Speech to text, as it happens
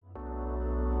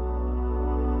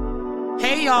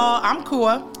Hey y'all, I'm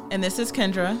Kua. And this is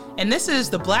Kendra. And this is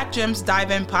the Black Gems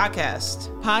Dive In podcast.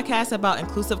 Podcast about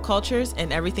inclusive cultures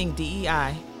and everything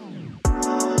DEI.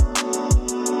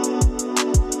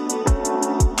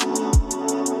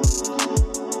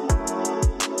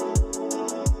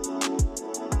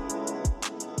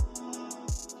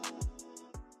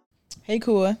 Hey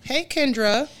Kua. Hey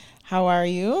Kendra. How are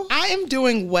you? I am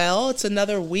doing well. It's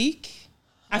another week.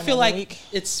 I feel like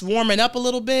it's warming up a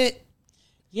little bit.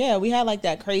 Yeah, we had like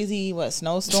that crazy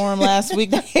snowstorm last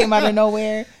week that came out of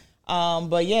nowhere.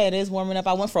 But yeah, it is warming up.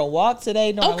 I went for a walk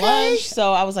today during lunch,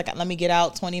 so I was like, let me get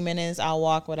out 20 minutes. I'll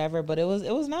walk, whatever. But it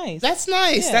was nice. That's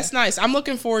nice. Yeah. That's nice. I'm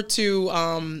looking forward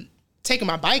to taking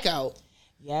my bike out.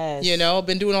 Yes. You know,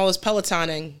 been doing all this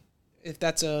Pelotoning, if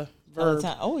that's a verb.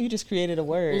 Oh, you just created a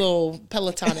word. A little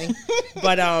Pelotoning.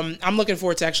 But I'm looking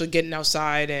forward to actually getting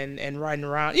outside and riding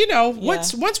around. You know,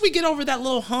 once we get over that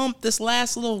little hump, this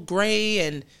last little gray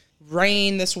and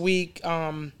rain this week,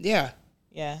 yeah,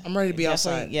 I'm ready to be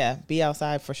outside. Yeah, be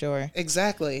outside for sure.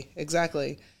 Exactly.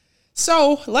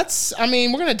 So we're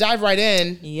going to dive right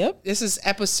in. Yep. This is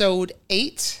episode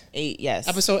 8. 8, yes.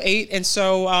 Episode 8. And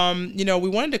so, we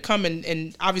wanted to come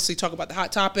and obviously talk about the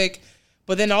hot topic,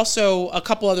 but then also a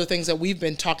couple other things that we've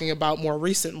been talking about more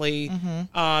recently,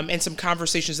 and some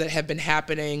conversations that have been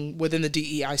happening within the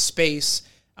DEI space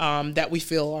that we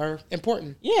feel are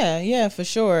important. Yeah, for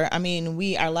sure. I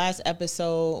mean, our last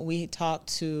episode, we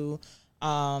talked to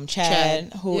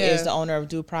Chad, who is the owner of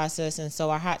Due Process. And so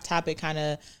our hot topic kind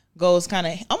of goes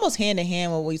almost hand in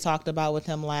hand what we talked about with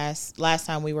him last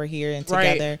time we were here and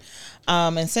together.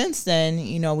 Right. And since then,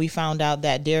 we found out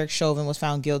that Derek Chauvin was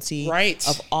found guilty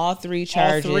of all 3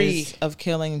 charges of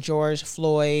killing George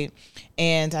Floyd.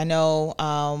 And I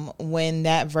know when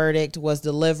that verdict was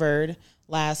delivered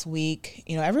last week,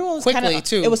 everyone was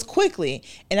it was quickly,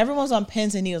 and everyone was on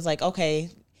pins and needles like, okay,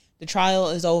 the trial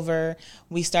is over.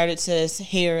 We started to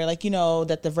hear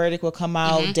that the verdict will come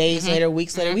out days later,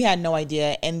 weeks later. We had no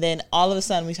idea. And then all of a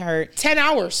sudden we heard 10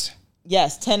 hours.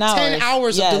 Yes, 10 hours. 10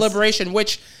 hours of deliberation,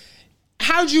 which,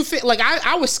 how'd you feel? Like,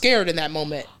 I was scared in that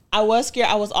moment. I was scared.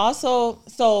 I was also,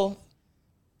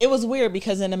 it was weird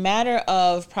because in a matter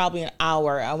of probably an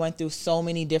hour, I went through so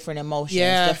many different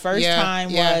emotions. The first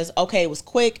time was, okay, it was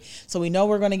quick, so we know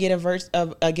we're going to get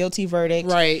a guilty verdict.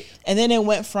 Right. And then it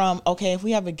went from, okay, if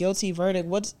we have a guilty verdict,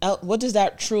 what does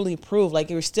that truly prove?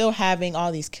 Like, you're still having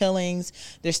all these killings.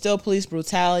 There's still police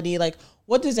brutality. Like,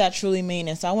 what does that truly mean?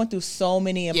 And so I went through so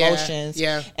many emotions.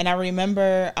 Yeah. And I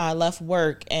remember I left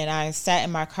work and I sat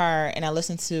in my car and I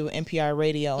listened to NPR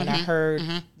radio and I heard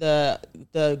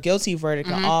the guilty verdict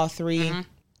on all three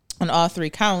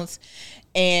counts,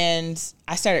 and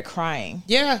I started crying.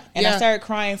 I started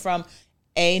crying from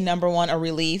number one, a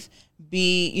relief.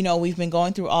 B, we've been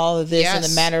going through all of this in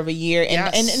a matter of a year,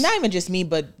 and not even just me,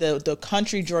 but the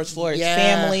country, George Floyd's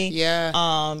family.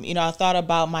 I thought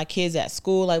about my kids at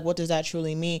school, like, what does that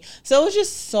truly mean? So it was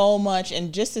just so much,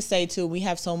 and just to say too, we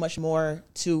have so much more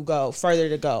to go, further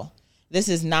to go. This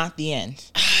is not the end.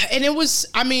 And it was,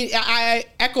 I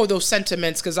echo those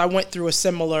sentiments because I went through a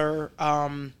similar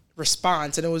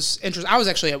response, and it was interesting. I was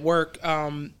actually at work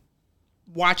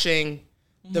watching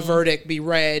the verdict be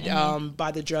read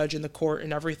by the judge in the court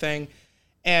and everything.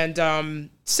 And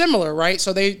similar, right?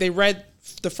 So they read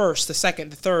the first, the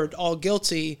second, the third, all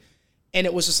guilty. And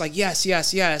it was just like,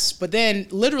 yes. But then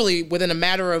literally within a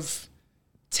matter of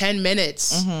 10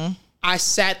 minutes, I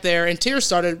sat there and tears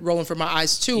started rolling from my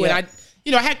eyes too. Yep.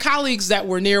 And I had colleagues that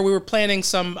were near. We were planning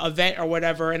some event or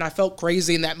whatever. And I felt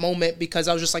crazy in that moment because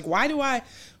I was just like, why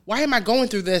am I going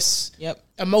through this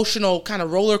emotional kind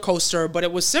of roller coaster? But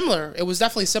it was similar. It was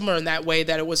definitely similar in that way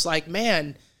that it was like,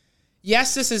 man,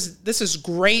 yes, this is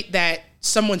great that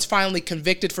someone's finally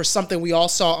convicted for something we all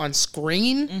saw on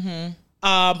screen.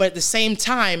 But at the same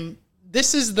time,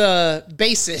 this is the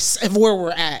basis of where we're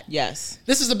at. Yes.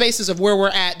 This is the basis of where we're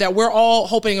at, that we're all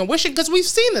hoping and wishing, because we've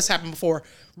seen this happen before.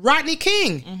 Rodney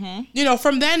King,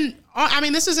 from then,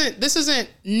 this isn't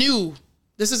new.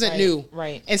 This isn't new.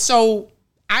 Right. And so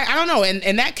I don't know.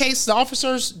 In that case, the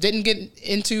officers didn't get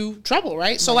into trouble,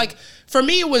 right? So like for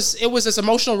me, it was this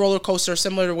emotional roller coaster,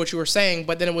 similar to what you were saying.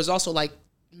 But then it was also like,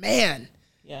 man,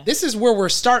 this is where we're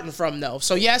starting from, though.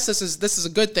 So yes, this is a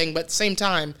good thing, but at the same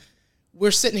time, we're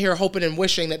sitting here hoping and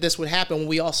wishing that this would happen when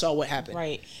we all saw what happened.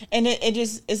 Right. And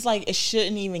it's like, it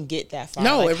shouldn't even get that far.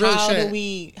 No, like, it really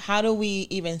shouldn't. How do we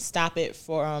even stop it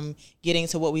from getting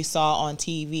to what we saw on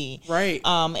TV? Right.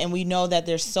 And we know that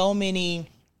there's so many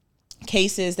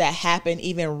cases that happen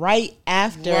even right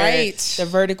after the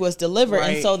verdict was delivered.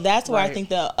 And so that's where I think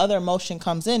the other emotion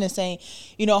comes in, and saying,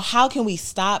 how can we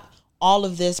stop all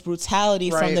of this brutality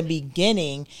from the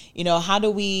beginning. You know, how do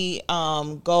we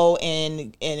go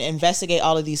and investigate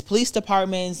all of these police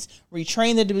departments,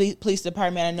 retrain the police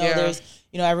department? I know there's,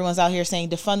 you know, everyone's out here saying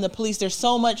defund the police. There's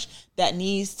so much that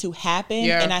needs to happen.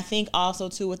 Yeah. And I think also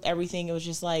too with everything, it was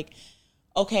just like,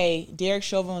 okay, Derek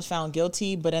Chauvin was found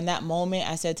guilty, but in that moment,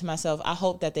 I said to myself, I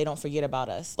hope that they don't forget about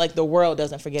us. Like, the world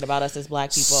doesn't forget about us as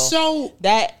Black people. So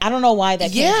that, I don't know why that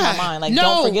came to my mind. Like,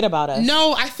 don't forget about us.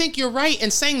 No, I think you're right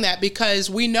in saying that, because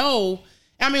we know,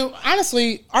 I mean,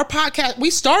 honestly, our podcast, we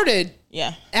started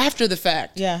after the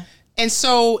fact. Yeah. And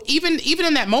so even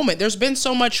in that moment, there's been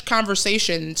so much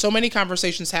conversation, so many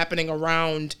conversations happening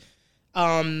around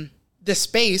the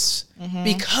space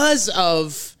because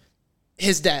of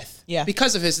his death. Yeah.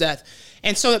 Because of his death.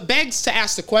 And so it begs to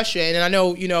ask the question, and I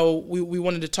know, you know, we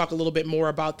wanted to talk a little bit more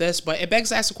about this, but it begs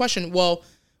to ask the question, well,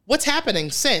 what's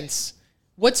happening since?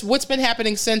 What's been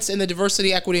happening since in the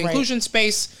diversity, equity, inclusion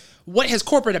space? What has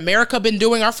corporate America been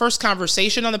doing? Our first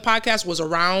conversation on the podcast was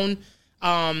around,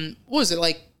 what was it,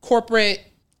 like corporate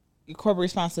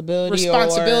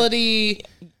responsibility.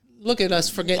 Look at us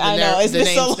forgetting the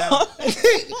names now.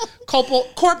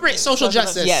 Corporate social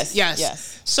justice. Yes.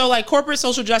 So like corporate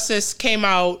social justice came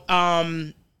out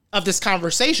of this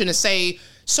conversation to say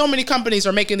so many companies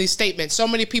are making these statements. So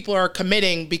many people are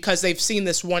committing because they've seen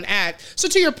this one act. So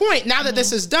to your point, now that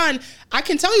this is done, I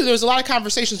can tell you there's a lot of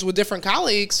conversations with different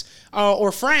colleagues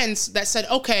or friends that said,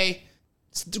 okay,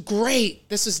 it's great.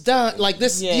 This is done. Like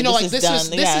this, you know, like this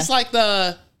is like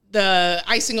the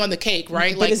icing on the cake,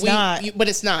 right? But like but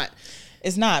it's not.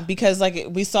 It's not, because like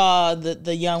we saw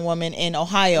the young woman in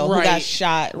Ohio who got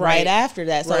shot right after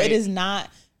that. So it is not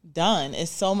done.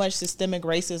 It's so much systemic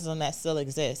racism that still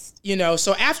exists. You know,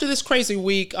 so after this crazy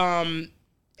week,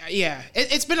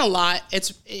 it's been a lot.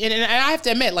 And I have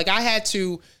to admit, like I had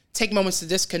to take moments to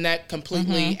disconnect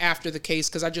completely after the case,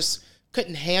 because I just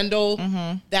couldn't handle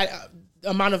that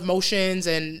amount of emotions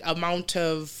and amount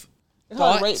of they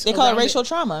call it racial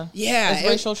trauma. Yeah. It's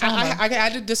racial trauma. I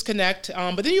had to disconnect.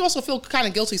 But then you also feel kind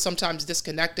of guilty sometimes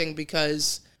disconnecting,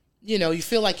 because, you know, you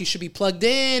feel like you should be plugged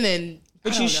in,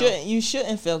 but you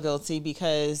shouldn't feel guilty,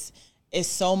 because it's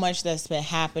so much that's been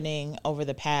happening over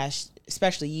the past,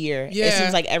 especially year. Yeah. It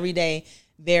seems like every day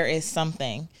there is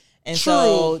something. And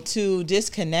so to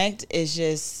disconnect is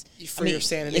just your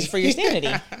sanity. It's for your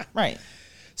sanity. Right.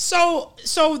 So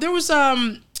there was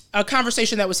a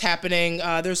conversation that was happening.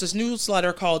 There's this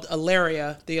newsletter called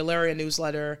Ilaria, the Ilaria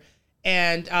newsletter,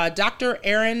 and Dr.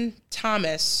 Aaron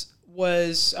Thomas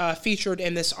was featured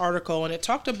in this article, and it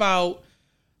talked about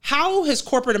how has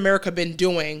corporate America been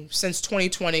doing since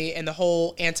 2020 and the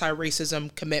whole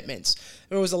anti-racism commitments.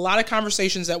 There was a lot of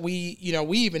conversations that we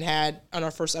even had on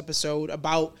our first episode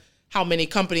about how many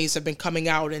companies have been coming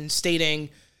out and stating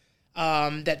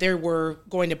that they were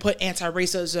going to put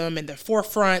anti-racism in the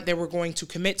forefront. They were going to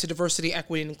commit to diversity,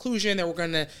 equity, and inclusion. They were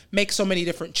going to make so many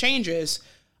different changes.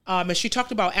 And she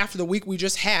talked about after the week we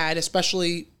just had,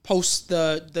 especially post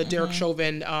the Derek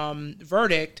Chauvin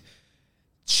verdict,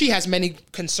 she has many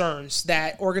concerns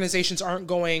that organizations aren't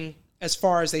going as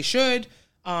far as they should,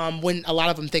 when a lot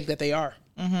of them think that they are.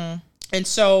 And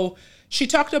so she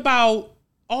talked about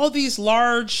all these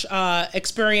large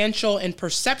experiential and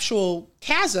perceptual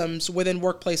chasms within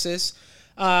workplaces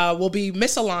will be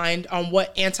misaligned on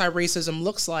what anti-racism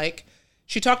looks like.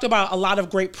 She talked about a lot of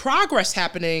great progress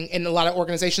happening in a lot of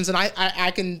organizations, and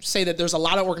I can say that there's a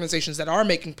lot of organizations that are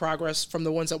making progress from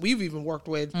the ones that we've even worked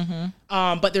with,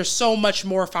 but there's so much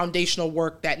more foundational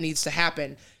work that needs to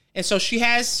happen. And so she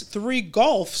has 3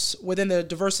 gulfs within the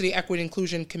diversity, equity,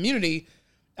 inclusion community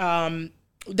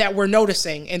that we're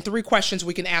noticing, and 3 questions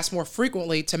we can ask more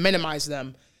frequently to minimize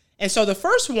them. And so the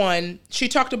first one, she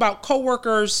talked about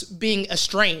coworkers being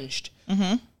estranged.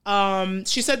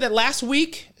 She said that last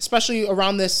week, especially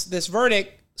around this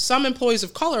verdict, some employees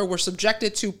of color were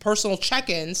subjected to personal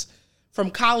check-ins from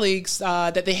colleagues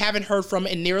that they haven't heard from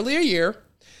in nearly a year,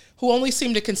 who only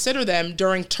seemed to consider them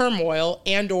during turmoil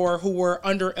and or who were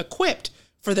under-equipped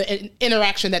for the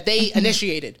interaction that they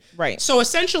initiated. Right. So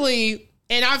essentially,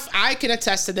 and I can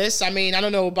attest to this. I mean, I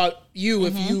don't know about you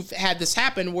if you've had this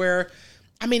happen where,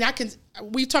 I mean,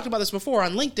 we talked about this before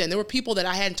on LinkedIn. There were people that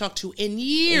I hadn't talked to in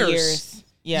years.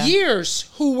 Years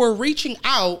who were reaching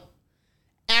out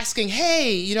asking,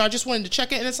 hey, I just wanted to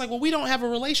check in. And it's like, well, we don't have a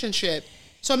relationship.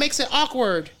 So it makes it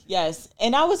awkward. Yes.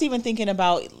 And I was even thinking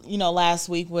about, last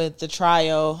week with the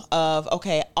trial of,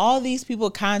 okay, all these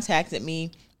people contacted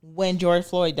me when George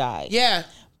Floyd died. Yeah.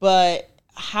 But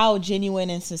how genuine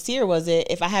and sincere was it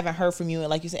if I haven't heard from you,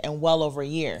 like you said, in well over a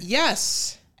year?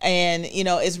 Yes. And,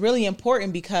 it's really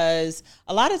important because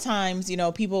a lot of times,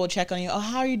 people will check on you. Oh,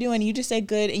 how are you doing? You just say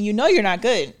good. And you're not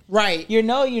good. Right. You're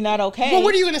not okay. Well,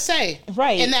 what are you going to say?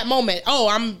 Right. In that moment? Oh,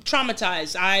 I'm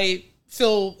traumatized. I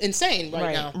feel insane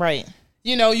right now. Right.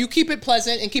 You keep it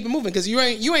pleasant and keep it moving because you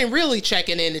ain't really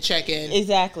checking in to check in.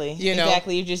 Exactly.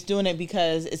 Exactly. You're just doing it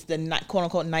because it's the quote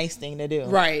unquote nice thing to do.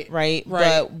 Right. Right.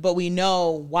 But we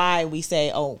know why we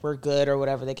say, oh, we're good or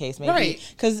whatever the case may be.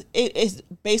 Because it is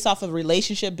based off of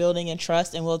relationship building and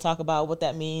trust, and we'll talk about what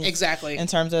that means exactly in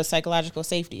terms of psychological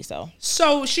safety.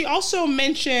 So she also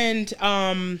mentioned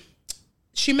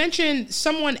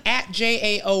someone at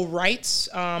JAO Rights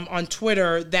on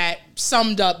Twitter that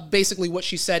summed up basically what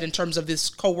she said in terms of this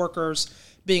coworkers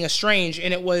being estranged.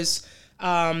 And it was,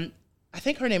 I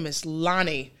think her name is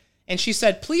Lonnie. And she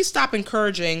said, please stop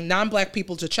encouraging non-Black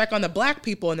people to check on the Black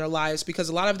people in their lives because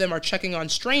a lot of them are checking on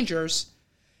strangers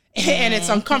and it's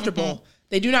uncomfortable.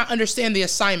 They do not understand the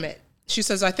assignment. She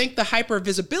says, I think the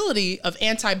hyper-visibility of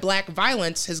anti-Black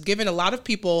violence has given a lot of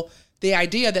people the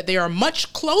idea that they are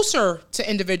much closer to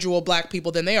individual Black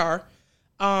people than they are.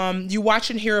 You watch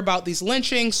and hear about these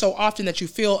lynchings so often that you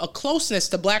feel a closeness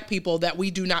to Black people that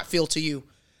we do not feel to you,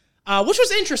 which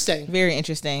was interesting. Very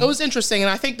interesting. It was interesting. And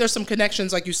I think there's some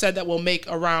connections, like you said, that we'll make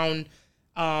around,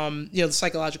 the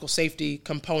psychological safety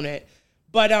component.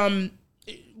 But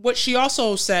what she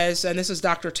also says, and this is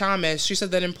Dr. Thomas, she said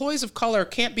that employees of color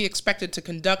can't be expected to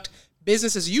conduct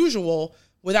business as usual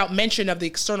without mention of the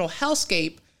external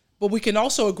hellscape. But we can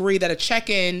also agree that a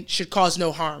check-in should cause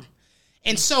no harm.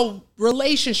 And so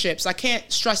relationships, I can't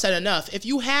stress that enough. If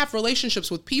you have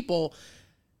relationships with people,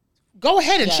 go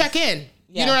ahead and check in.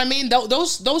 You know what I mean?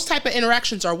 Those type of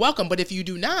interactions are welcome. But if you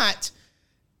do not,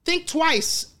 think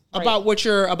twice about what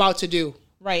you're about to do.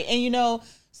 Right. And,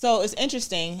 so it's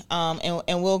interesting,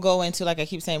 and we'll go into, like I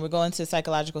keep saying, we're going into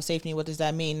psychological safety. What does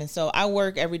that mean? And so I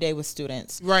work every day with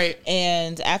students. Right.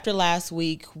 And after last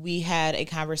week, we had a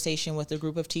conversation with a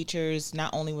group of teachers,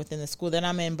 not only within the school that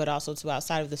I'm in, but also to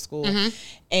outside of the school. Mm-hmm.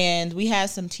 And we had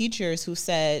some teachers who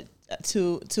said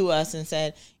to us and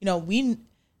said,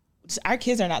 our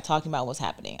kids are not talking about what's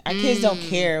happening. Our kids don't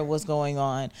care what's going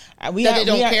on. They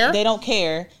don't care? They don't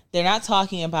care. They're not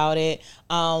talking about it.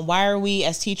 Why are we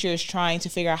as teachers trying to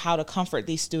figure out how to comfort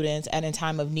these students at a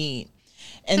time of need?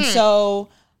 And so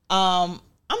I'm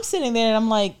sitting there and I'm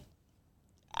like,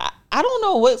 I don't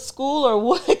know what school or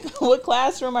what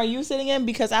classroom are you sitting in,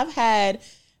 because I've had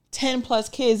 10 plus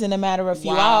kids in a matter of a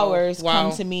few hours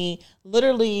come to me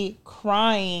literally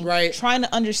crying, trying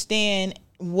to understand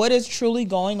what is truly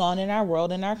going on in our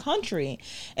world, in our country.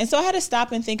 And so I had to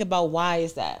stop and think about, why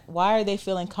is that? Why are they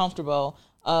feeling comfortable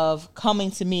of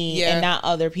coming to me and not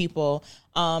other people?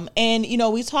 And,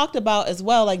 we talked about as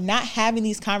well, like not having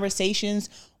these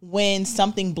conversations when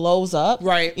something blows up.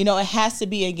 Right. It has to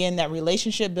be, again, that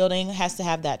relationship building has to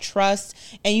have that trust.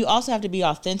 And you also have to be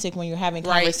authentic when you're having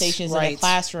conversations in a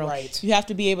classroom. Right. You have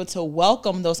to be able to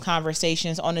welcome those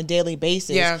conversations on a daily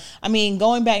basis. Yeah. I mean,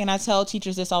 going back, and I tell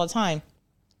teachers this all the time,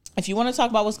 if you want to talk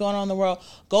about what's going on in the world,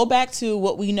 go back to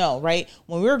what we know, right?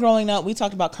 When we were growing up, we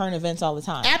talked about current events all the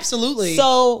time. Absolutely.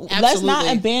 So let's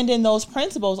not abandon those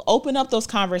principles. Open up those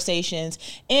conversations.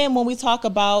 And when we talk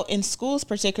about, in schools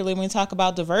particularly, when we talk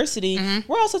about diversity,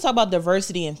 we're also talking about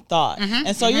diversity in thought.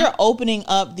 And so you're opening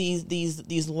up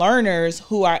these learners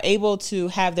who are able to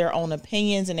have their own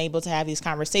opinions and able to have these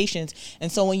conversations.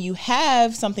 And so when you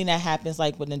have something that happens,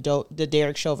 like with the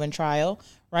Derek Chauvin trial,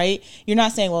 right? You're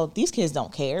not saying, well, these kids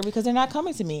don't care because they're not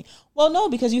coming to me. Well, no,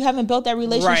 because you haven't built that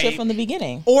relationship from the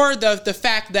beginning. Or the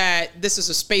fact that this is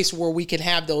a space where we can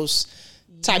have those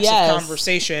types of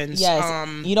conversations. Yes.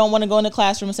 You don't want to go in the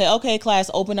classroom and say, okay, class,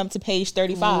 open up to page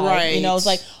 35. Right. It's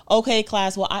like, okay,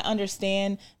 class, well, I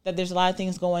understand that there's a lot of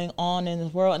things going on in the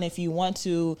world. And if you want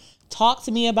to talk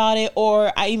to me about it,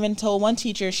 or I even told one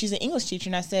teacher, she's an English teacher,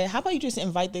 and I said, how about you just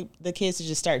invite the kids to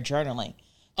just start journaling?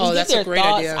 Just that's a great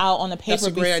idea. Out on the paper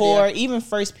before, even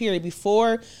first period,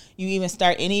 before you even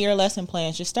start any of your lesson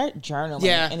plans, just start journaling.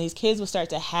 Yeah. And these kids will start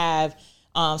to have,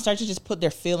 start to just put their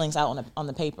feelings out on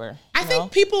the paper. I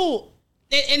think people,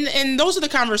 and those are the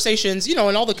conversations, and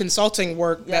all the consulting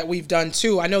work that we've done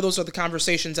too. I know those are the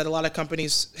conversations that a lot of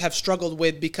companies have struggled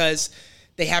with because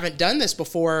they haven't done this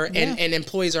before and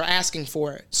employees are asking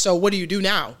for it. So what do you do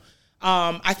now?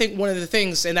 I think one of the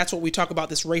things, and that's what we talk about,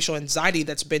 this racial anxiety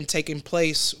that's been taking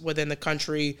place within the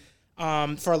country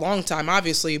for a long time,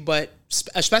 obviously, but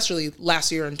especially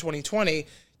last year in 2020,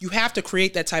 you have to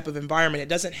create that type of environment. It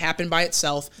doesn't happen by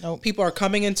itself. Nope. People are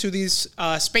coming into these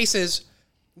spaces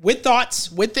with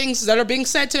thoughts, with things that are being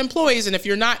said to employees, and if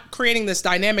you're not creating this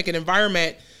dynamic and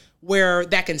environment where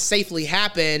that can safely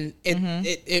happen,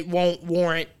 it won't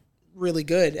warrant really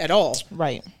good at all.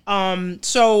 Right.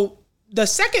 So the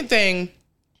second thing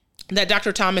that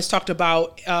Dr. Thomas talked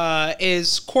about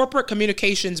is corporate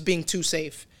communications being too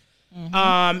safe.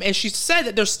 And she said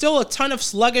that there's still a ton of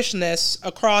sluggishness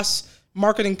across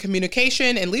marketing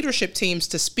communication and leadership teams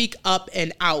to speak up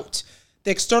and out.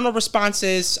 The external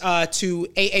responses to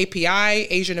AAPI,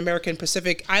 Asian American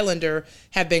Pacific Islander,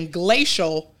 have been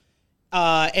glacial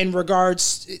in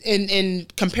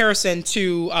comparison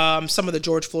to some of the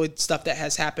George Floyd stuff that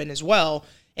has happened as well.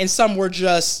 And some were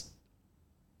just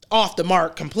off the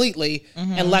mark completely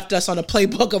and left us on a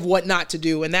playbook of what not to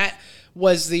do. And that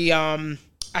was the,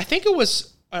 I think it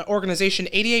was an organization,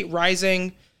 88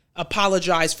 Rising,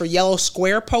 apologized for Yellow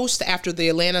Square post after the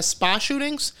Atlanta spa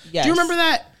shootings. Yes. Do you remember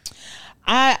that?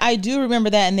 I do remember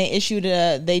that, and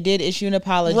they did issue an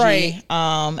apology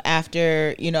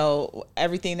after,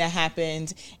 everything that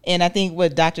happened. And I think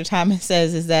what Dr. Thomas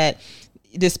says is that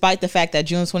despite the fact that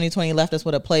June 2020 left us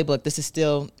with a playbook, this is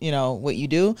still, what you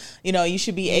do. You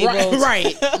should be able to,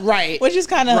 right. Which is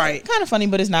kind of funny,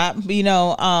 but it's not.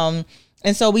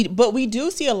 And so we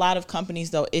do see a lot of companies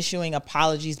though issuing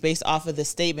apologies based off of the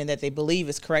statement that they believe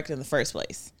is correct in the first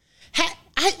place.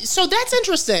 So that's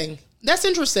interesting.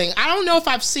 I don't know if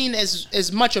I've seen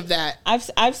as much of that.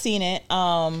 I've seen it.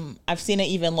 I've seen it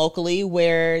even locally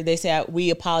where they say we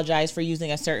apologize for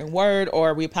using a certain word,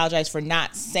 or we apologize for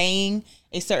not saying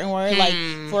a certain word. Like,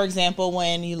 for example,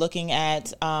 when you're looking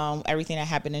at everything that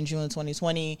happened in June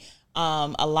 2020,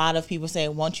 a lot of people say,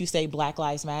 won't you say Black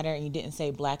Lives Matter? And you didn't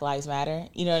say Black Lives Matter.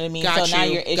 You know what I mean? Now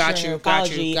you're issuing an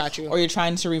apology, or you're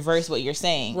trying to reverse what you're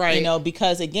saying. Right.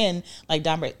 Because again, like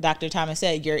Dr. Thomas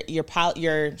said,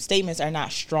 your statements are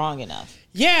not strong enough.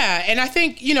 Yeah, and I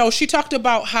think, she talked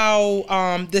about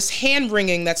how this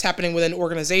hand-wringing that's happening within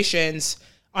organizations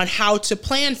on how to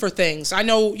plan for things. I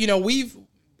know, we've,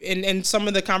 in some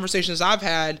of the conversations I've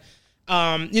had,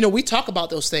 we talk about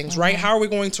those things, right? How are we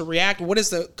going to react? What is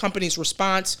the company's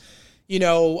response? What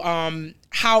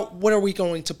are we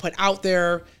going to put out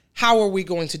there? How are we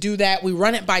going to do that? We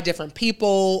run it by different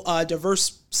people, a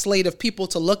diverse slate of people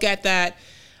to look at that.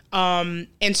 And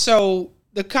so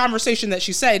the conversation that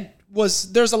she said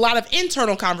was there's a lot of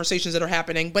internal conversations that are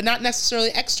happening, but not necessarily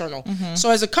external.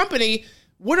 So as a company,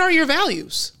 what are your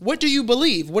values? What do you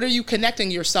believe? What are you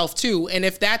connecting yourself to? And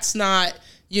if that's not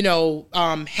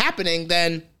happening,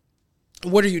 then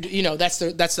what are you, that's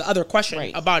the other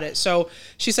question about it. So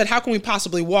she said, how can we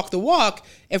possibly walk the walk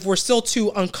if we're still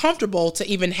too uncomfortable to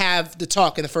even have the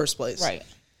talk in the first place? Right.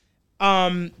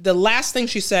 The last thing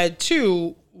she said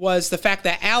too was the fact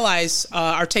that allies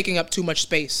are taking up too much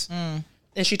space.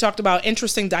 And she talked about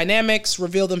interesting dynamics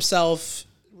reveal themselves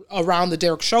around the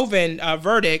Derek Chauvin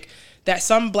verdict, that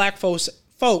some Black folks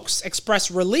expressed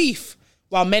relief,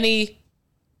 while many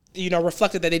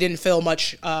reflected that they didn't feel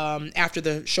much after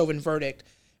the Chauvin verdict.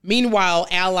 Meanwhile,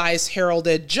 allies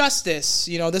heralded justice.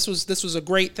 This was a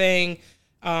great thing.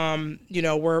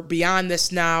 We're beyond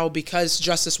this now because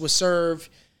justice was served.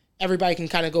 Everybody can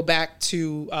kind of go back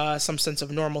to some sense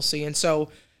of normalcy. And so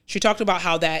she talked about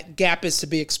how that gap is to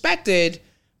be expected,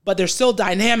 but there's still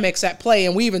dynamics at play.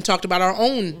 And we even talked about our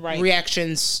own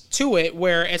reactions to it,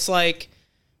 where it's like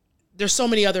there's so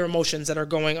many other emotions that are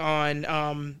going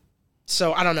on.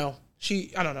 So I don't know.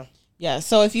 I don't know. Yeah.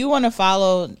 So if you want to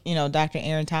follow, Dr.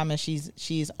 Erin Thomas,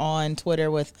 she's on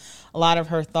Twitter with a lot of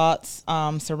her thoughts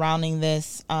surrounding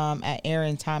this at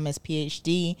Erin Thomas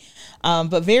PhD.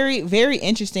 But very, very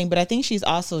interesting. But I think she's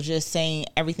also just saying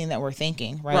everything that we're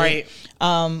thinking, right?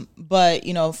 But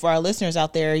for our listeners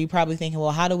out there, you're probably thinking,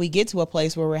 well, how do we get to a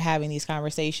place where we're having these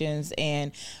conversations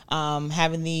and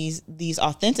having these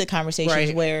authentic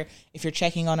conversations where if you're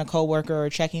checking on a coworker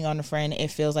or checking on a friend, it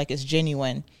feels like it's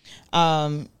genuine.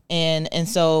 And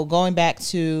so going back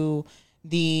to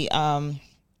the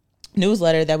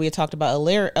newsletter that we had talked about,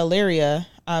 Illyria,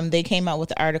 they came out with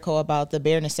the article about the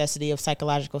bare necessity of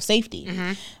psychological safety,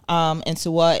 and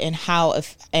to what and how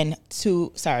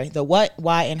the what,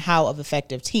 why, and how of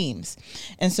effective teams.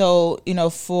 And so,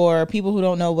 for people who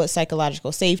don't know what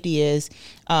psychological safety is,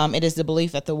 it is the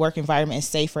belief that the work environment is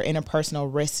safe for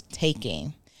interpersonal risk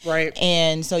taking. Right.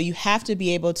 And so you have to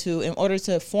be able to, in order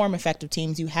to form effective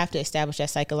teams, you have to establish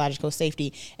that psychological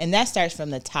safety. And that starts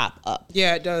from the top up.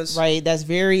 Yeah, it does. Right. That's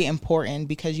very important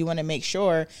because you want to make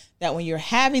sure that when you're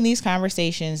having these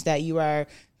conversations that you are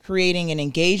creating an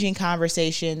engaging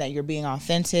conversation, that you're being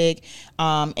authentic,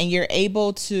 and you're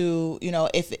able to,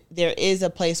 if there is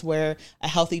a place where a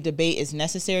healthy debate is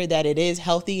necessary, that it is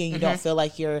healthy and you don't feel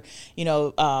like you're,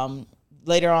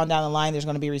 later on down the line, there's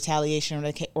going to be retaliation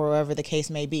or whatever the case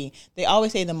may be. They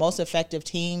always say the most effective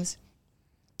teams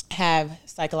have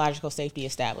psychological safety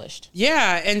established.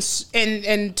 Yeah, and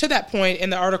to that point in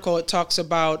the article, it talks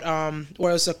about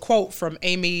was a quote from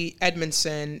Amy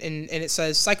Edmondson, and it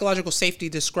says psychological safety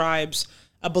describes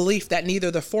a belief that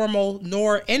neither the formal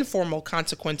nor informal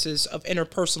consequences of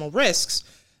interpersonal risks,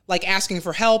 like asking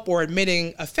for help or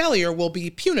admitting a failure, will be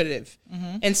punitive.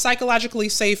 In psychologically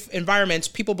safe environments,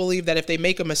 people believe that if they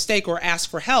make a mistake or ask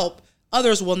for help,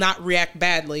 others will not react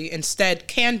badly. Instead,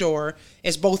 candor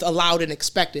is both allowed and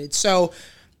expected. So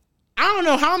I don't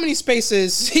know how many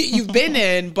spaces you've been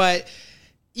in, but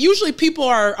usually people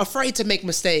are afraid to make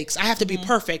mistakes. I have to be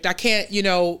perfect. I can't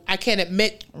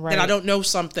admit that I don't know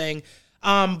something.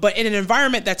 But in an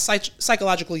environment that's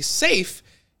psychologically safe,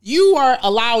 you are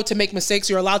allowed to make mistakes.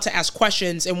 You're allowed to ask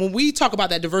questions. And when we talk about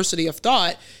that diversity of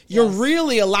thought, you're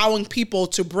really allowing people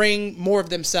to bring more of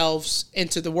themselves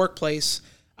into the workplace.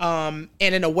 And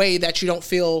in a way that you don't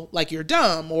feel like you're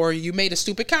dumb or you made a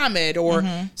stupid comment or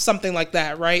something like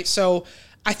that, right? So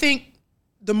I think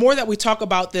the more that we talk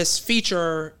about this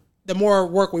feature, the more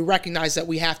work we recognize that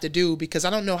we have to do, because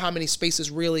I don't know how many spaces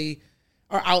really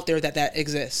are out there that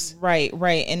exists. Right.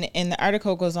 And the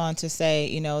article goes on to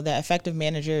say, that effective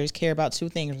managers care about two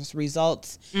things,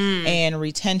 results and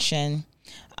retention.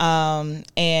 And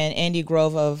Andy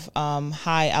Grove of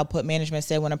High Output Management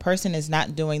said, when a person is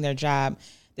not doing their job,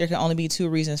 there can only be two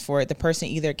reasons for it. The person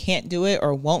either can't do it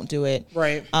or won't do it.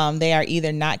 Right. They are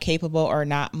either not capable or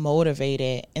not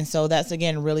motivated. And so that's,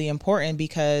 again, really important,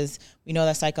 because we know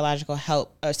that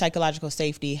psychological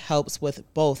safety helps with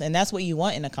both. And that's what you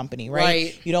want in a company,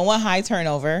 right? You don't want high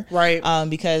turnover. Right.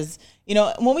 Because,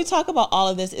 when we talk about all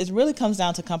of this, it really comes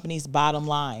down to companies' bottom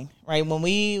line, right? When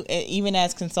we, even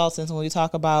as consultants, when we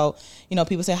talk about,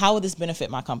 people say, how would this benefit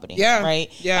my company? Yeah.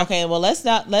 Right. Yeah. Okay. Well, let's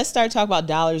start talking about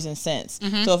dollars and cents.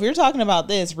 So if you're talking about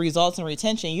this, results and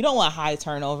retention, you don't want high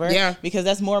turnover. Yeah. Because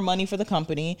that's more money for the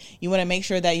company. You want to make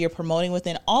sure that you're promoting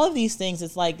within all of these things.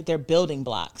 It's like they're building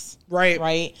blocks. Right.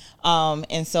 Right.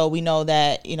 And so we know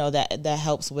that, that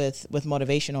helps with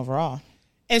motivation overall.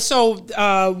 And so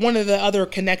one of the other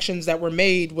connections that were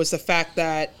made was the fact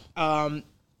that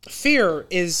fear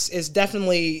is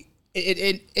definitely,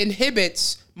 it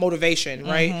inhibits motivation,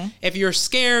 right? If you're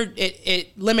scared,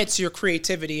 it limits your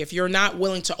creativity. If you're not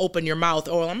willing to open your mouth,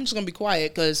 I'm just going to be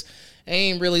quiet because I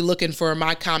ain't really looking for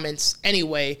my comments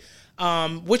anyway,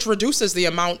 which reduces the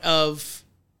amount of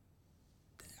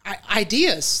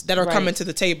ideas that are coming to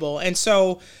the table. And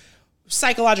so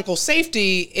psychological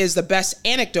safety is the best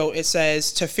antidote, it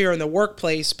says, to fear in the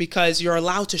workplace, because you're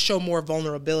allowed to show more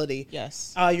vulnerability.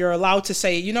 Yes. You're allowed to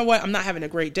say, you know what, I'm not having a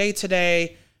great day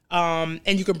today.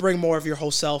 And you can bring more of your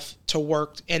whole self to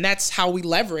work. And that's how we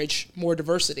leverage more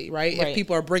diversity, right? If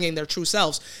people are bringing their true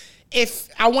selves. If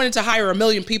I wanted to hire 1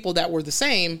 million people that were the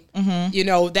same,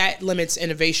 that limits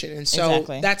innovation. And so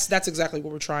that's exactly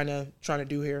what we're trying to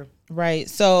do here. Right.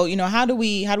 So, how do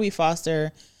we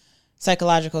foster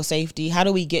psychological safety? How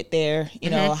do we get there?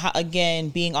 Again,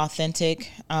 being authentic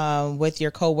with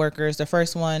your coworkers. The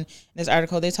first one in this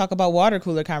article, they talk about water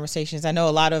cooler conversations. I know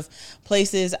a lot of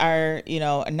places are,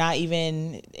 not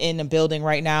even in a building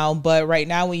right now, but right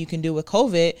now what you can do with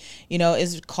COVID,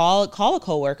 is call a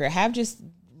coworker, have just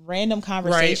random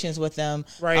conversations with them.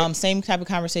 Right. Same type of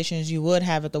conversations you would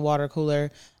have at the water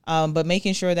cooler. But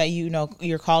making sure that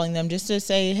you're calling them just to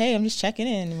say, hey, I'm just checking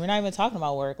in. We're not even talking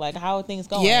about work. Like, how are things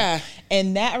going? Yeah.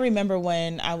 And that, I remember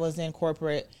when I was in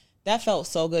corporate, that felt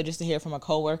so good just to hear from a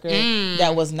coworker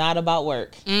that was not about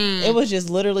work. It was just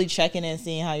literally checking in,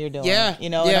 seeing how you're doing. Yeah.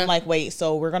 And I'm like, wait,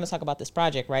 so we're going to talk about this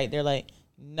project, right? They're like,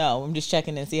 no, I'm just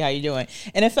checking in, see how you're doing.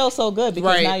 And it felt so good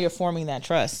because now you're forming that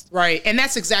trust. Right. And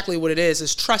that's exactly what it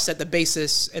is trust at the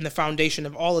basis and the foundation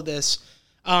of all of this.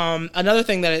 Another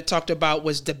thing that it talked about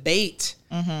was debate.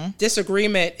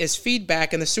 Disagreement is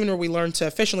feedback, and the sooner we learn to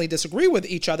efficiently disagree with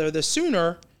each other, the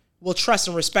sooner we'll trust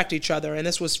and respect each other. And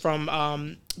this was from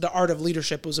The Art of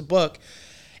Leadership. It was a book.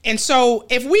 And so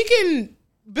if we can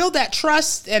build that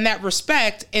trust and that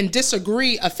respect and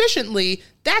disagree efficiently,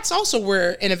 that's also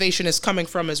where innovation is coming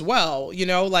from as well.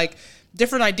 Like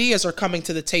different ideas are coming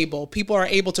to the table. People are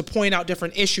able to point out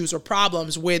different issues or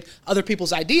problems with other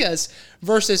people's ideas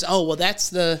versus, that's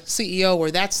the CEO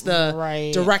or that's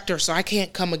the director, so I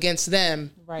can't come against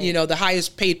them, the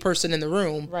highest paid person in the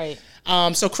room. Right.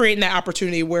 So creating that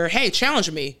opportunity where, hey, challenge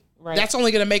me. Right. That's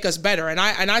only going to make us better. And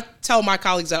I tell my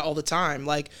colleagues that all the time,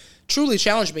 like, truly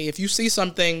challenge me. If you see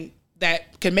something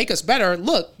that can make us better,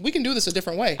 look, we can do this a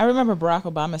different way. I remember Barack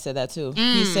Obama said that too.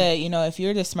 He said, if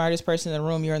you're the smartest person in the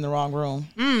room, you're in the wrong room.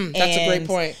 That's a great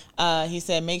point. He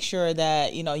said, make sure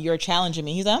that, you're challenging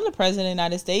me. He's like, I'm the president of the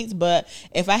United States, but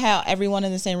if I had everyone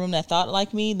in the same room that thought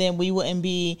like me, then we wouldn't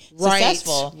be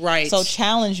successful. Right. So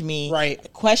challenge me,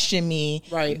 question me,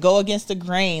 go against the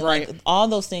grain, like all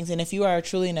those things. And if you are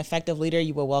truly an effective leader,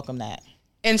 you will welcome that.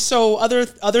 And so other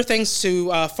things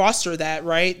to foster that,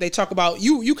 right? They talk about,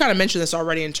 you kind of mentioned this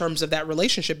already in terms of that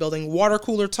relationship building, water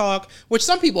cooler talk, which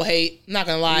some people hate, not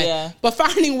going to lie, but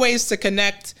finding ways to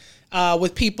connect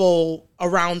with people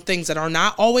around things that are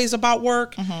not always about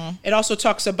work. It also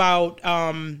talks about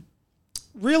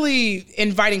really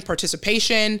inviting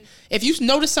participation. If you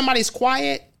notice somebody's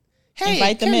quiet, hey,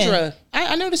 invite them Kendra, in.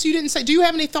 I noticed you didn't say, do you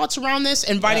have any thoughts around this?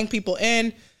 Inviting people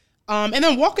in, and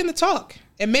then walking the talk.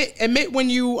 Admit when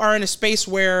you are in a space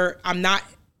where I'm not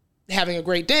having a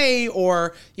great day,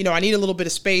 or, I need a little bit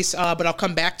of space, but I'll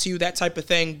come back to you, that type of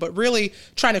thing. But really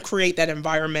trying to create that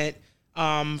environment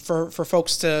for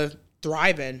folks to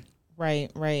thrive in.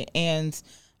 Right. And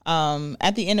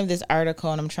at the end of this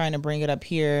article, and I'm trying to bring it up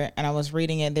here, and I was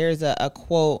reading it, there's a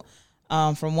quote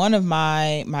from one of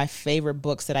my favorite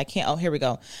books that I can't. Oh, here we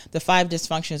go. The 5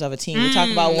 Dysfunctions of a Team. We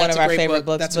talk about one of our favorite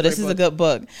books, but this is a good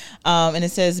book. And it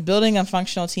says, building a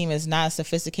functional team is not a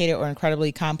sophisticated or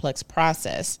incredibly complex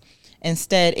process.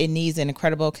 Instead, it needs an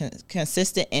incredible,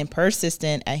 consistent and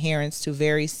persistent adherence to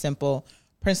very simple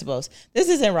principles. This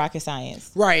isn't rocket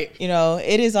science. Right.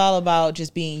 It is all about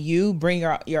just being you. Bring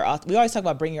your we always talk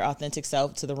about bring your authentic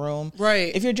self to the room.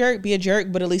 Right. If you're a jerk, be a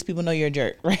jerk, but at least people know you're a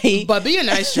jerk, right? But be a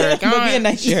nice jerk. Be a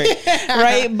nice jerk.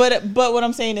 Right? But what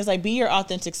I'm saying is, like, be your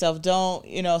authentic self. Don't,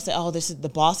 say, oh, this is the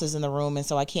boss is in the room and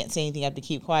so I can't say anything, I have to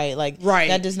keep quiet. Like,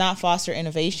 that does not foster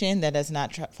innovation. That does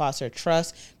not foster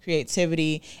trust,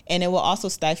 creativity, and it will also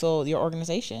stifle your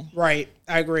organization. Right.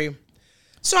 I agree.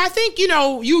 So I think,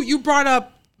 you brought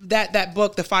up that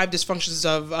book, The 5 Dysfunctions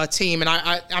of a Team, and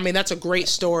I mean, that's a great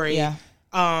story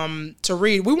to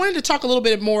read. We wanted to talk a little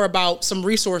bit more about some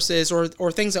resources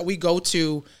or things that we go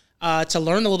to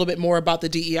learn a little bit more about the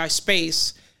DEI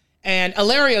space. And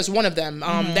Ilaria is one of them.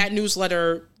 That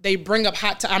newsletter, they bring up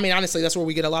honestly, that's where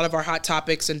we get a lot of our hot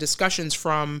topics and discussions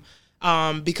from,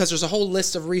 because there's a whole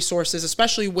list of resources,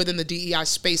 especially within the DEI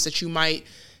space, that you might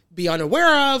be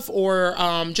unaware of, or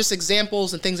just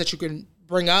examples and things that you can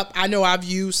bring up. I know I've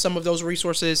used some of those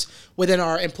resources within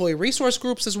our employee resource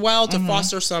groups as well to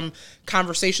foster some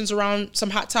conversations around some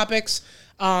hot topics.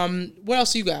 What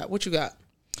else you got? What you got?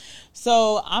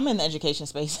 So I'm in the education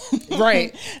space.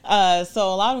 Right.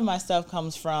 So a lot of my stuff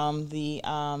comes from the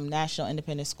National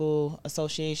Independent School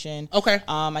Association. Okay.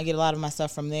 I get a lot of my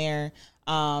stuff from there.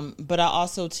 But I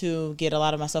also too get a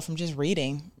lot of my stuff from just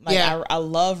reading. I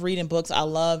love reading books. I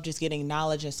love just getting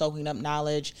knowledge and soaking up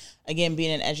knowledge. Again,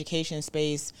 being in an education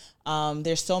space.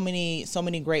 There's so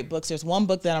many great books. There's one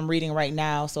book that I'm reading right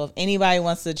now. So if anybody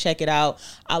wants to check it out,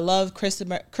 I love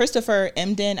Christopher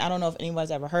Emdin. I don't know if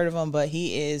anybody's ever heard of him, but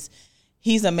he's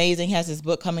amazing. He has this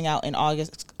book coming out in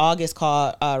August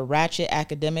called Ratchet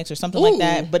Academics or something like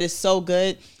that. But it's so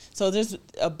good. So there's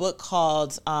a book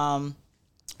called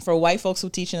For White Folks Who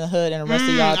Teach in the Hood and the rest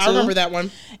of y'all too. I remember that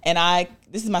one. And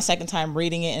this is my second time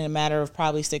reading it in a matter of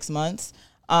probably 6 months.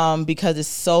 Because it's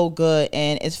so good,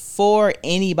 and it's for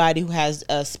anybody who has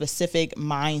a specific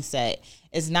mindset.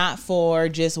 It's not for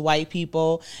just white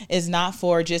people. It's not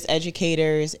for just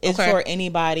educators. It's for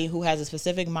anybody who has a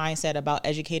specific mindset about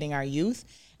educating our youth.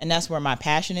 And that's where my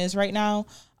passion is right now.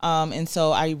 And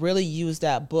so I really use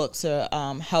that book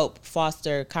to help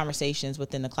foster conversations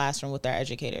within the classroom with our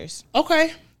educators.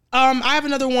 Okay. I have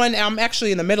another one. I'm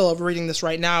actually in the middle of reading this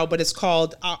right now, but it's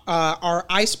called Our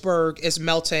Iceberg is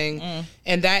Melting.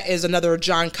 And that is another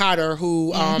John Cotter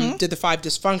who did the 5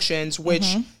 Dysfunctions,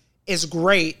 which is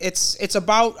great. It's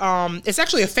about, it's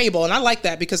actually a fable. And I like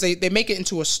that because they make it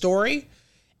into a story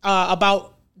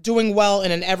about doing well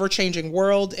in an ever-changing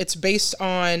world. It's based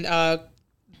on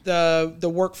the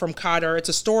work from Cotter. It's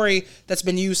a story that's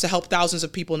been used to help thousands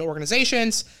of people and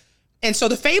organizations. And so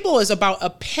the fable is about a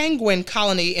penguin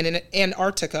colony in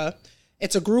Antarctica.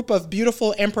 It's a group of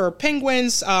beautiful emperor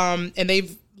penguins, and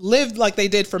they've lived like they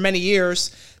did for many years.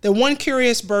 Then one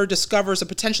curious bird discovers a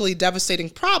potentially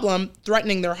devastating problem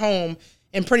threatening their home,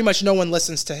 and pretty much no one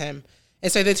listens to him.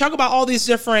 And so they talk about all these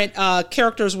different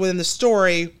characters within the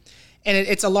story, and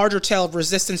it's a larger tale of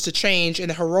resistance to change and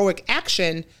the heroic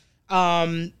action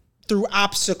through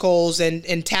obstacles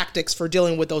and tactics for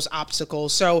dealing with those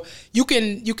obstacles. So you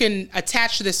can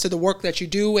attach this to the work that you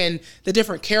do and the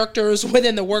different characters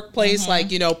within the workplace, like,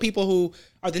 people who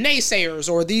are the naysayers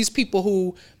or these people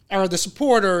who or the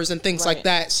supporters and things like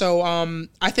that. So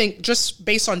I think just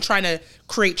based on trying to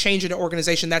create change in the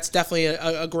organization, that's definitely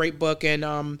a great book. And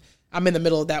I'm in the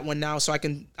middle of that one now, so I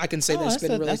can say that it's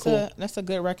been really cool. That's a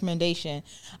good recommendation.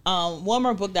 One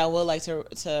more book that I would like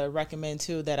to recommend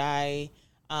too that I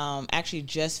actually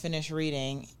just finished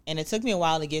reading, and it took me a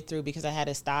while to get through because I had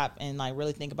to stop and like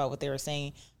really think about what they were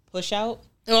saying. Push Out.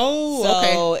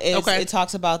 Oh, okay. It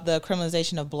talks about the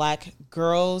criminalization of Black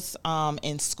girls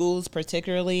in schools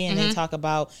particularly, and they talk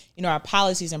about, you know, our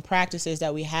policies and practices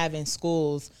that we have in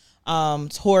schools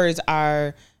towards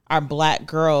our Black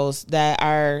girls that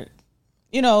are,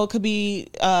 you know, could be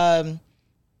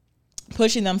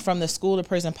pushing them from the school to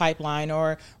prison pipeline,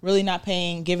 or really not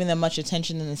giving them much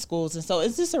attention in the schools. And so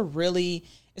it's just a really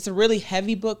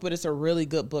heavy book, but it's a really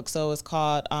good book. So it's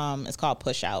called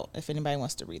Push Out, if anybody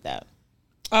wants to read that.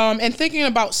 And thinking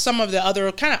about some of the other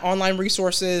kind of online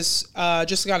resources,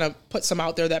 just kind of put some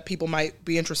out there that people might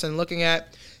be interested in looking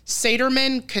at.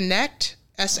 Saterman Connect,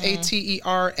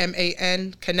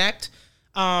 Saterman Connect.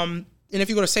 And if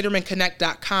you go to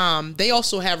satermanconnect.com, they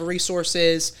also have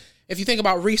resources. If you think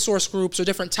about resource groups or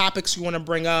different topics you want to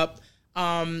bring up,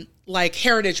 like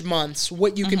Heritage Months,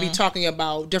 what you can be talking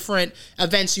about, different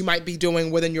events you might be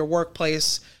doing within your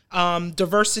workplace,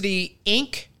 Diversity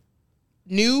Inc.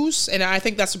 news, and I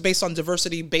think that's based on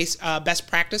diversity-based best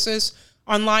practices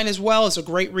online as well. Is a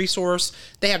great resource.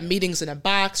 They have meetings in a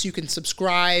box. You can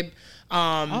subscribe,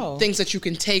 things that you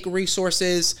can take,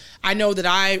 resources. I know that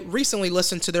I recently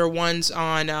listened to their ones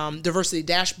on diversity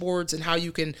dashboards and how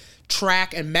you can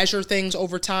track and measure things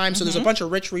over time. So there's a bunch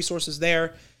of rich resources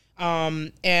there.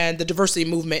 And the diversity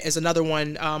movement is another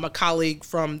one. A colleague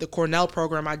from the Cornell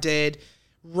program I did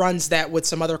runs that with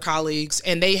some other colleagues,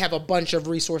 and they have a bunch of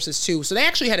resources too. So they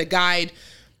actually had a guide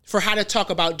for how to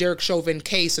talk about Derek Chauvin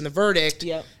case and the verdict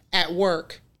at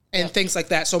work and things like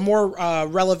that. So more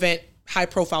relevant,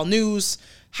 high-profile news,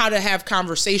 how to have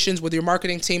conversations with your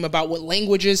marketing team about what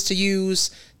languages to use,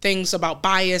 things about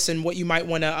bias and what you might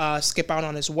want to skip out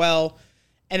on as well.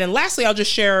 And then lastly, I'll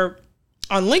just share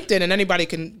on LinkedIn, and anybody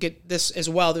can get this as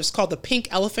well. It's called the Pink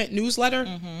Elephant Newsletter,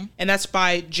 and that's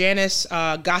by Janice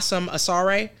Gassam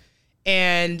Asare.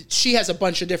 And she has a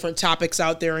bunch of different topics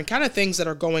out there and kind of things that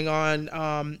are going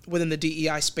on within the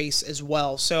DEI space as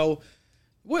well. So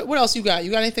what else you got?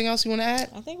 You got anything else you want to add?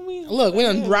 I think we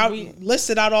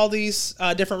listed out all these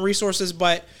different resources,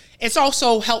 but it's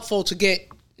also helpful to get,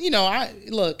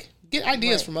 get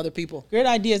ideas from other people. Great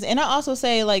ideas. And I also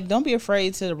say, like, don't be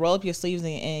afraid to roll up your sleeves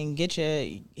and get your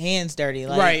hands dirty.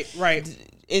 Like, right.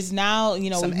 It's now,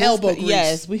 some elbow grease.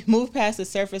 Yes, we moved past the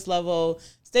surface level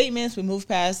statements. We moved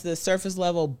past the surface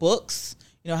level books.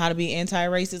 How to be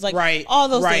anti-racist, like all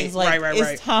those things. Like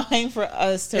it's time for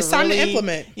us to time to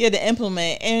implement. Yeah, to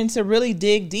implement and to really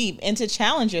dig deep and to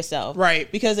challenge yourself.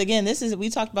 Right. Because again, we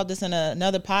talked about this in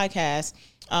another podcast.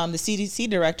 The CDC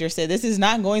director said this is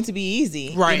not going to be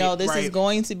easy. Right. This is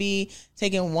going to be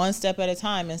taken one step at a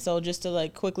time. And so just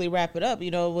to quickly wrap it up,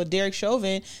 with Derek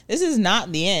Chauvin, this is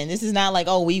not the end. This is not like,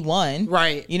 oh, we won.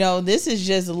 Right. This is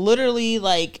just literally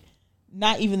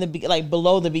not even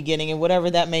below the beginning and whatever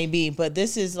that may be, but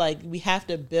this is we have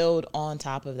to build on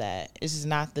top of that. It's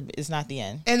not the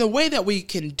end. And the way that we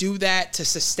can do that to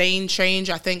sustain change,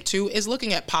 I think too, is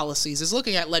looking at policies, is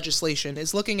looking at legislation,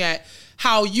 is looking at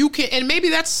how you can, and maybe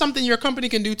that's something your company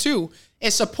can do too,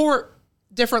 is support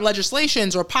different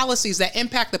legislations or policies that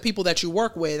impact the people that you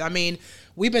work with. I mean,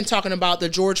 we've been talking about the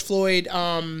George Floyd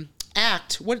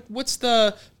Act. What's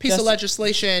the piece of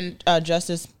legislation?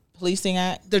 Justice Policing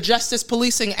Act. The Justice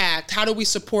Policing Act. How do we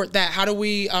support that? How do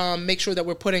we make sure that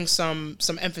we're putting some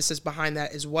emphasis behind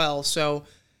that as well? So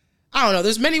I don't know.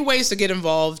 There's many ways to get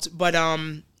involved, but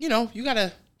you got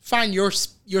to find your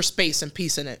space and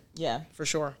peace in it. Yeah, for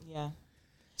sure. Yeah.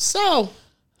 So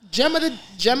gem of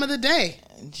the day.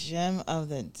 Gem of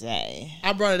the day.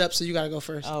 I brought it up, so you got to go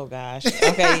first. Oh gosh.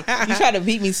 Okay, you try to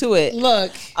beat me to it.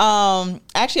 Look.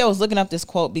 Actually, I was looking up this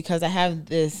quote because I have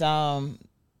this.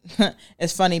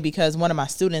 It's funny because one of my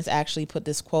students actually put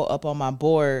this quote up on my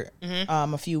board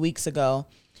a few weeks ago.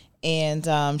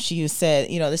 And she said,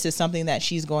 this is something that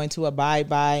she's going to abide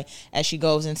by as she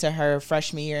goes into her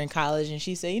freshman year in college. And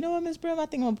she said, you know what, Ms. Brim, I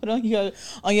think I'm going to put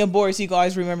on your board so you can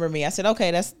always remember me. I said,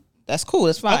 okay, that's cool.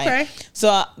 That's fine. Okay.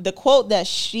 So the quote that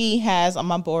she has on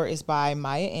my board is by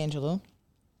Maya Angelou.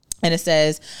 And it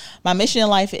says, my mission in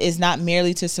life is not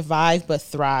merely to survive, but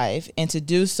thrive, and to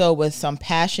do so with some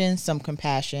passion, some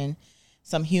compassion,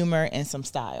 some humor, and some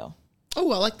style.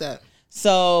 Oh, I like that.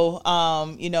 So,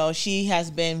 she has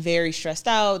been very stressed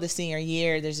out the senior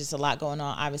year. There's just a lot going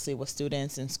on, obviously, with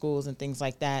students and schools and things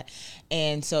like that.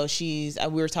 And so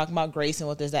we were talking about grace and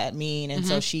what does that mean. And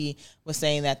so she was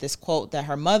saying that this quote that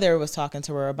her mother was talking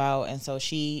to her about. And so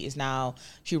she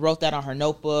wrote that on her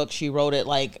notebook. She wrote it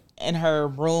like in her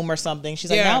room or something.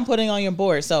 She's like, now I'm putting it on your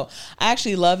board. So I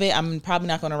actually love it. I'm probably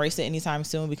not going to erase it anytime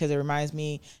soon because it reminds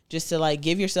me just to like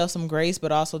give yourself some grace,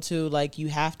 but also to like, you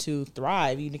have to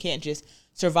thrive. You can't just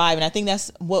survive. And I think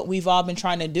that's what we've all been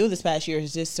trying to do this past year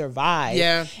is just survive.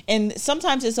 Yeah. And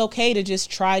sometimes it's okay to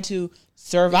just try to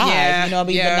survive,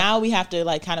 but now we have to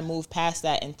like kind of move past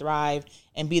that and thrive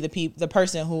and be the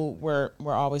person who we're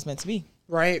always meant to be.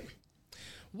 Right.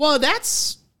 Well,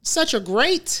 that's such a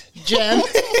great gem.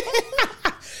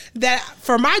 That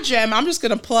for my gem, I'm just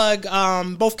going to plug,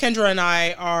 both Kendra and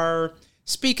I are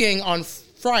speaking on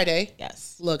Friday.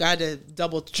 Yes. Look, I had to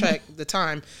double check the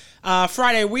time.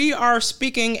 Friday, we are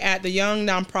speaking at the Young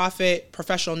Nonprofit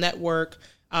Professional Network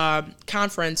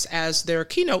conference as their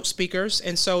keynote speakers.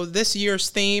 And so this year's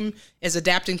theme is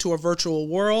adapting to a virtual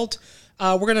world.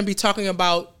 We're going to be talking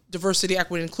about diversity,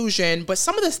 equity, inclusion, but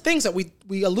some of the things that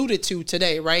we alluded to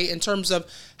today, right, in terms of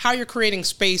how you're creating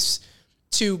space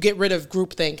to get rid of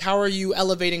groupthink. How are you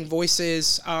elevating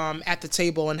voices at the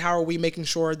table, and how are we making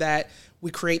sure that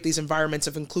we create these environments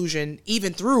of inclusion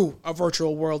even through a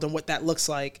virtual world and what that looks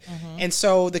like. And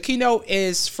so the keynote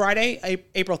is Friday,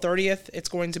 April 30th. It's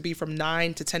going to be from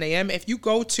 9 to 10 a.m. If you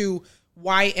go to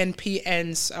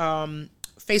YNPN's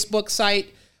Facebook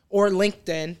site or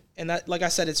LinkedIn, and that, like I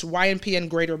said, it's YNPN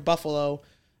Greater Buffalo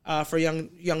for young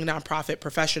nonprofit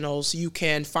professionals, you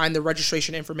can find the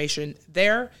registration information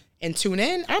there and tune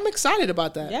in. I'm excited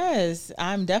about that. Yes,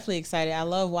 I'm definitely excited. I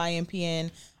love YNPN.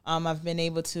 I've been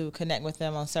able to connect with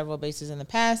them on several bases in the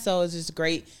past, so it's just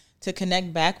great to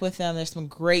connect back with them. There's some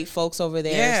great folks over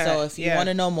there. Yeah, so if you want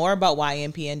to know more about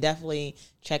YNPN, definitely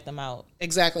check them out.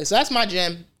 Exactly. So that's my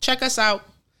gem. Check us out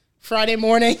Friday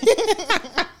morning.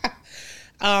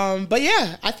 But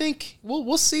yeah, I think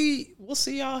we'll see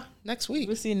y'all next week.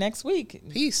 We'll see you next week.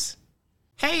 Peace.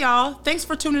 Hey y'all, thanks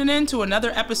for tuning in to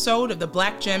another episode of the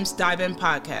Black Gems Dive In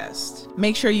podcast.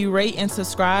 Make sure you rate and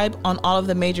subscribe on all of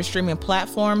the major streaming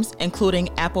platforms, including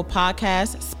Apple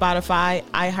Podcasts, Spotify,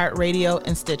 iHeartRadio,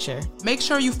 and Stitcher. Make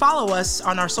sure you follow us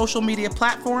on our social media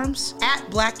platforms at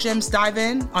Black Gems Dive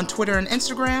In on Twitter and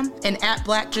Instagram, and at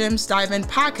Black Gems Dive In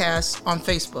Podcast on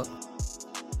Facebook.